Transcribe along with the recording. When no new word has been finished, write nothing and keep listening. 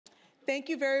thank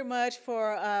you very much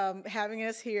for having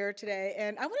us here today.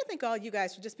 And I want to thank all you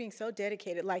guys for just being so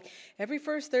dedicated. Like every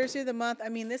first Thursday of the month, I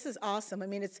mean, this is awesome. I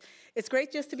mean, it's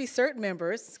great just to be CERT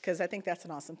members, because I think that's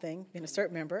an awesome thing, being a CERT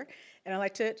member. And I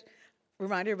like to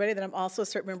remind everybody that I'm also a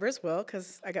CERT member as well,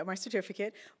 because I got my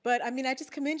certificate. But I mean, I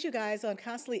just commend you guys on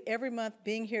constantly every month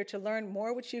being here to learn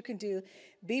more what you can do.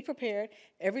 Be prepared.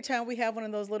 Every time we have one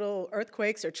of those little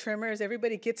earthquakes or tremors,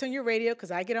 everybody gets on your radio, because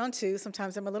I get on too.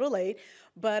 Sometimes I'm a little late.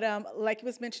 But like it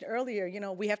was mentioned earlier, you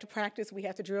know, we have to practice, we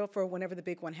have to drill for whenever the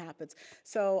big one happens.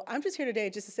 So I'm just here today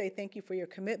just to say thank you for your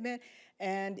commitment.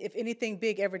 And if anything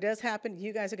big ever does happen,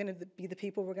 you guys are going to be the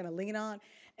people we're going to lean on.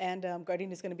 And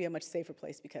Gardena is going to be a much safer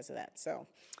place because of that. So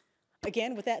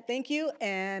again, with that, thank you.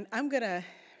 And I'm going to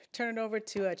turn it over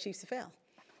to Chief Safel.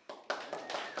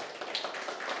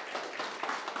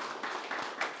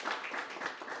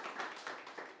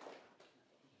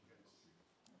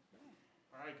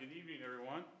 All right, good evening,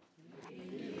 everyone.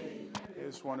 I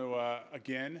just want to,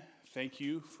 again, thank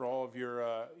you for all of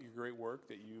your great work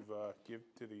that you've given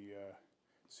to the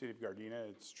City of Gardena.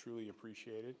 It's truly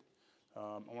appreciated.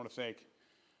 I want to thank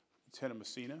Lieutenant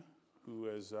Messina, who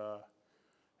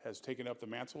has taken up the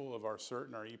mantle of our CERT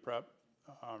and our EPREP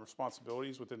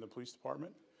responsibilities within the police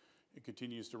department. It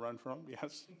continues to run from,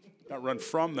 yes, not run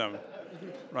from them,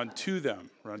 run to them,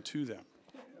 run to them.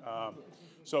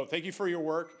 So thank you for your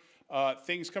work.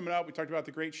 Things coming up, we talked about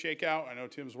the Great Shakeout. I know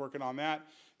Tim's working on that.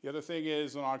 The other thing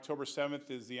is on October 7th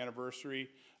is the anniversary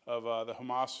of the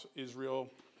Hamas-Israel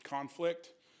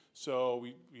conflict. So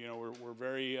we're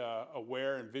very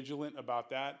aware and vigilant about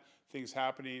that. Things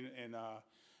happening in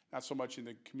not so much in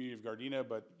the community of Gardena,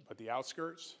 but the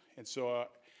outskirts. And so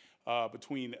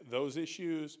between those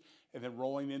issues and then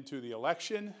rolling into the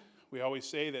election, we always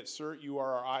say that, CERT, you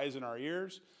are our eyes and our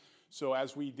ears. So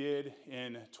as we did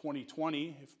in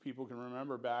 2020, if people can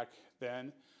remember back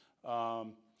then,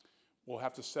 we'll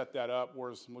have to set that up.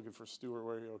 I'm looking for Stuart.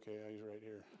 Where are you? Okay, he's right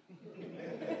here.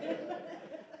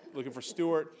 Looking for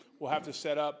Stuart. We'll have to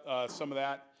set up some of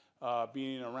that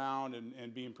being around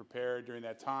and being prepared during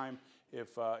that time if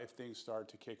things start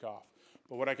to kick off.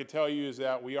 But what I can tell you is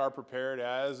that we are prepared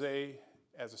as a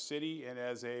city and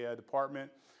as a department.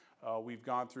 We've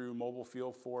gone through mobile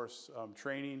field force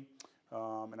training.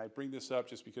 And I bring this up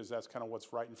just because that's kind of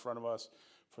what's right in front of us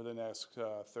for the next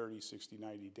 30, 60,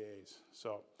 90 days.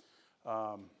 So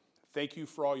thank you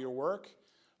for all your work.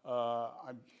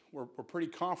 We're pretty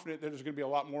confident that there's going to be a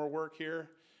lot more work here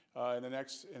in the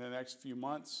next few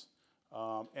months.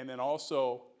 And then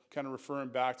also kind of referring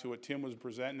back to what Tim was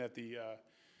presenting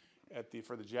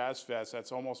for the Jazz Fest,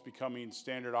 that's almost becoming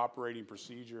standard operating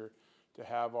procedure to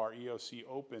have our EOC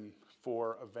open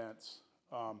for events.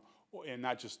 And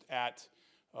not just at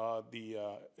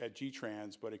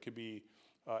G-Trans, but it could be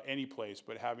any place.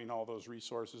 But having all those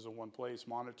resources in one place,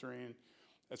 monitoring,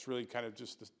 that's really kind of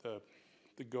just the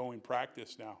going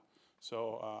practice now.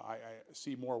 So I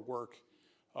see more work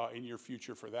in your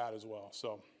future for that as well.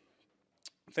 So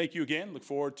thank you again. Look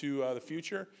forward to the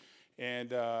future,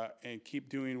 and keep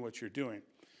doing what you're doing.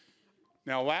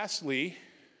 Now, lastly,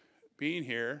 being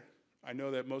here, I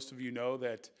know that most of you know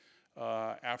that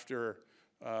after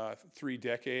 3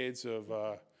 decades of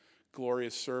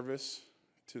glorious service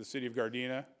to the City of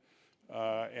Gardena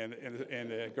and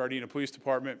the Gardena Police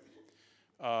Department,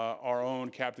 our own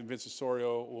Captain Vince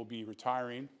Osorio will be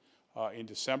retiring in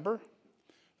December.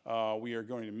 We are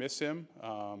going to miss him.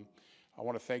 I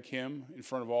want to thank him in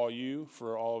front of all you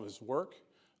for all of his work.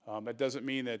 That doesn't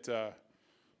mean that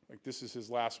like this is his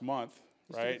last month,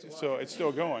 right? So it's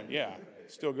still going. Yeah,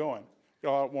 it's still going.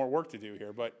 Got a lot more work to do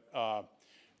here, but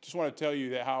just want to tell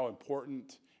you that how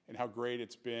important and how great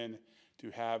it's been to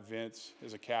have Vince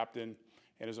as a captain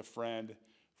and as a friend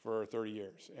for 30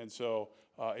 years. And so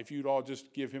if you'd all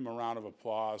just give him a round of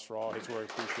applause for all his work,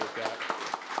 appreciate that.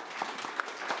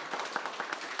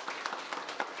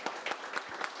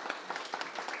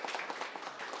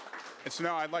 And so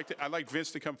now I'd like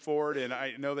Vince to come forward, and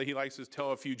I know that he likes to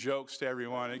tell a few jokes to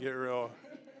everyone and get real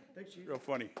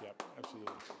funny. Yep,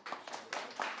 absolutely.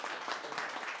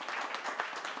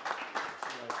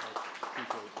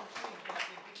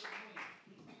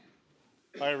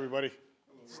 Hi, everybody.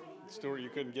 Stuart, you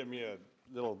couldn't get me a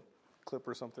little clip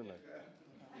or something?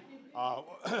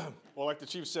 Well, like the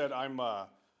chief said, I'm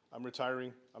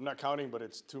retiring. I'm not counting, but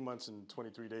it's 2 months and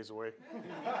 23 days away.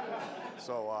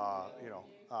 So,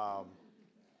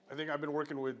 I think I've been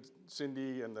working with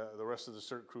Cindy and the rest of the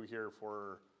CERT crew here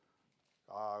for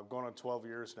going on 12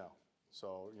 years now.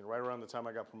 So, right around the time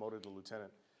I got promoted to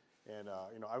lieutenant. And,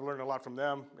 I've learned a lot from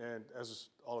them, and as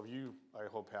all of you, I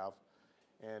hope, have.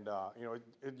 And,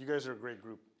 you guys are a great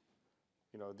group.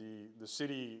 The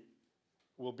city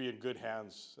we'll be in good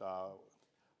hands.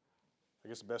 I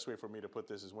guess the best way for me to put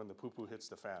this is when the poo-poo hits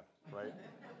the fan, right?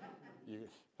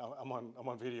 I'm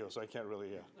on video, so I can't really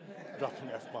drop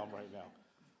an F-bomb right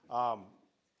now.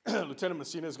 Lieutenant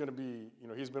Messina is going to be,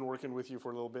 he's been working with you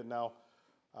for a little bit now.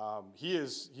 He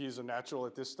is a natural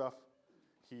at this stuff.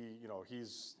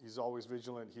 He's always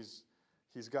vigilant.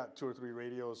 He's got 2 or 3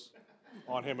 radios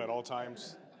on him at all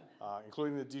times,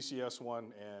 including the DCS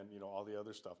one and all the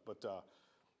other stuff. But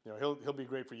he'll be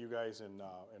great for you guys and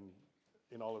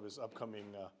in all of his upcoming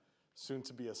soon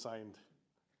to be assigned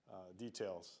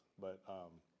details. But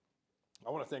I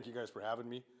want to thank you guys for having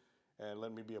me and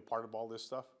letting me be a part of all this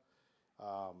stuff.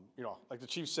 Like the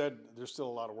chief said, there's still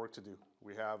a lot of work to do.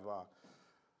 We have,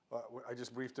 I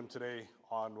just briefed him today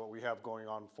on what we have going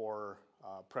on for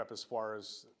prep as far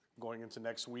as going into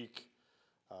next week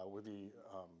with the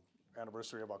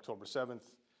anniversary of October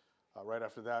 7th. Right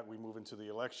after that, we move into the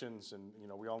elections, and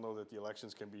we all know that the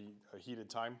elections can be a heated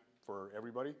time for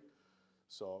everybody.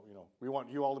 So we want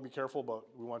you all to be careful, but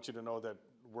we want you to know that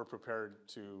we're prepared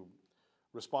to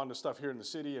respond to stuff here in the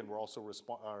city, and we're also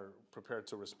prepared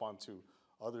to respond to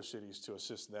other cities to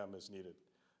assist them as needed.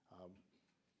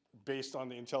 Based on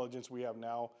the intelligence we have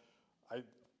now,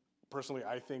 personally,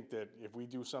 I think that if we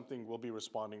do something, we'll be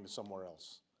responding to somewhere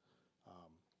else.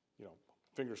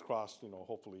 Fingers crossed,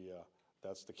 hopefully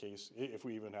that's the case, if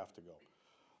we even have to go.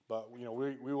 But,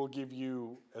 we will give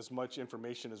you as much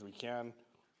information as we can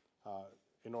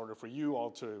in order for you all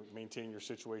to maintain your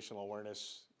situational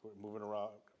awareness moving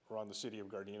around the city of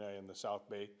Gardena and the South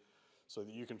Bay so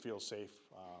that you can feel safe.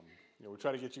 We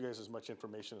try to get you guys as much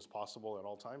information as possible at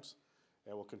all times,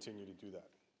 and we'll continue to do that.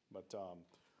 But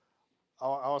I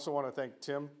also want to thank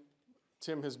Tim.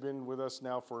 Tim has been with us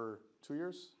now for 2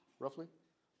 years, roughly,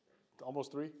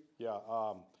 almost 3. Yeah,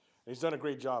 he's done a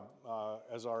great job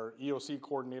as our EOC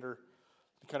coordinator.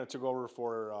 He kind of took over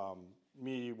for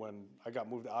me when I got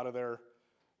moved out of there,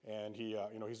 and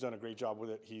he's done a great job with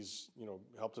it. He's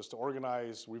helped us to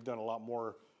organize. We've done a lot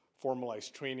more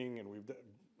formalized training, and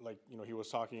he was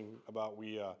talking about,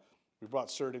 we brought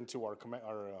CERT into our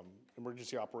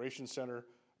emergency operations center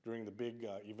during the big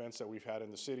events that we've had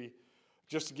in the city,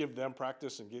 just to give them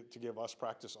practice and to give us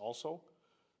practice also.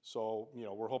 So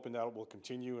we're hoping that will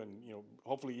continue, and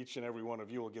hopefully each and every one of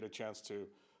you will get a chance to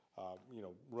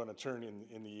run a turn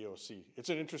in the EOC. It's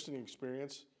an interesting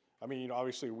experience. I mean,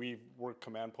 obviously we've worked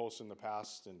command posts in the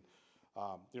past, and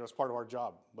it's part of our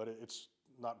job, but it's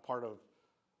not part of,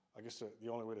 I guess the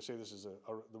only way to say this is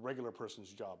the regular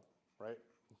person's job, right?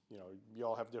 You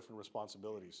all have different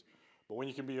responsibilities, but when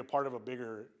you can be a part of a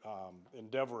bigger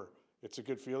endeavor, it's a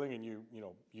good feeling, and you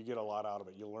get a lot out of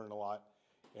it. You'll learn a lot,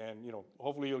 and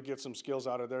hopefully you'll get some skills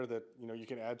out of there that you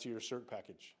can add to your CERT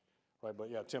package, right? But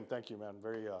yeah, Tim, thank you, man.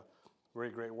 Very very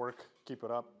great work. Keep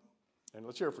it up, and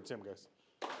let's hear it for Tim, guys.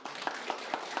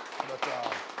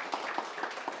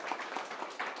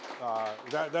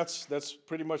 But that's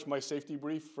pretty much my safety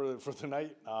brief for the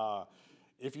night.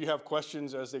 If you have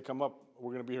questions as they come up,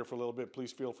 we're going to be here for a little bit.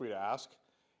 Please feel free to ask.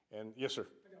 And yes, sir.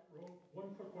 I got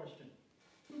one quick question.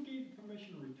 Who gave you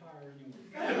permission to retire anyway?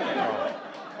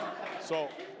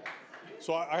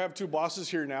 So I have 2 bosses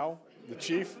here now, the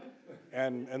chief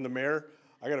and the mayor.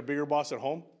 I got a bigger boss at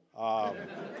home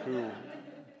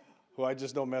who I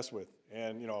just don't mess with.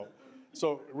 And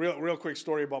so real quick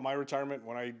story about my retirement.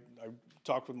 When I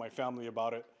talked with my family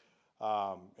about it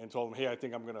and told them, hey, I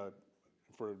think I'm going to,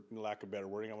 for lack of better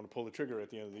wording, I'm going to pull the trigger at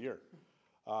the end of the year.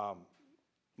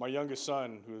 My youngest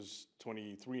son, who's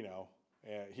 23 now,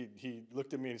 he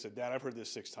looked at me and he said, Dad, I've heard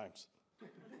this 6 times.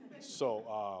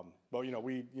 So, but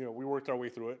we worked our way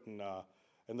through it,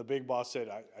 and the big boss said,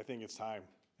 I think it's time,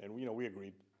 and we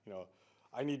agreed.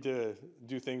 I need to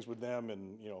do things with them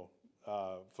and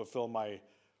fulfill my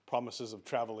promises of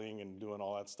traveling and doing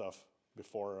all that stuff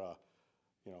before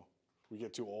we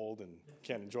get too old and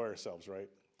can't enjoy ourselves, right?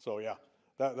 So yeah,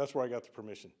 that's where I got the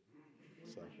permission.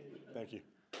 So thank you.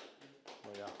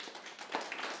 Oh yeah.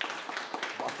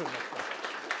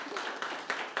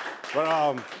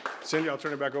 But Cindy, I'll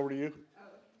turn it back over to you.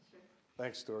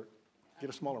 Thanks, Stuart. Get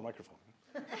a smaller microphone.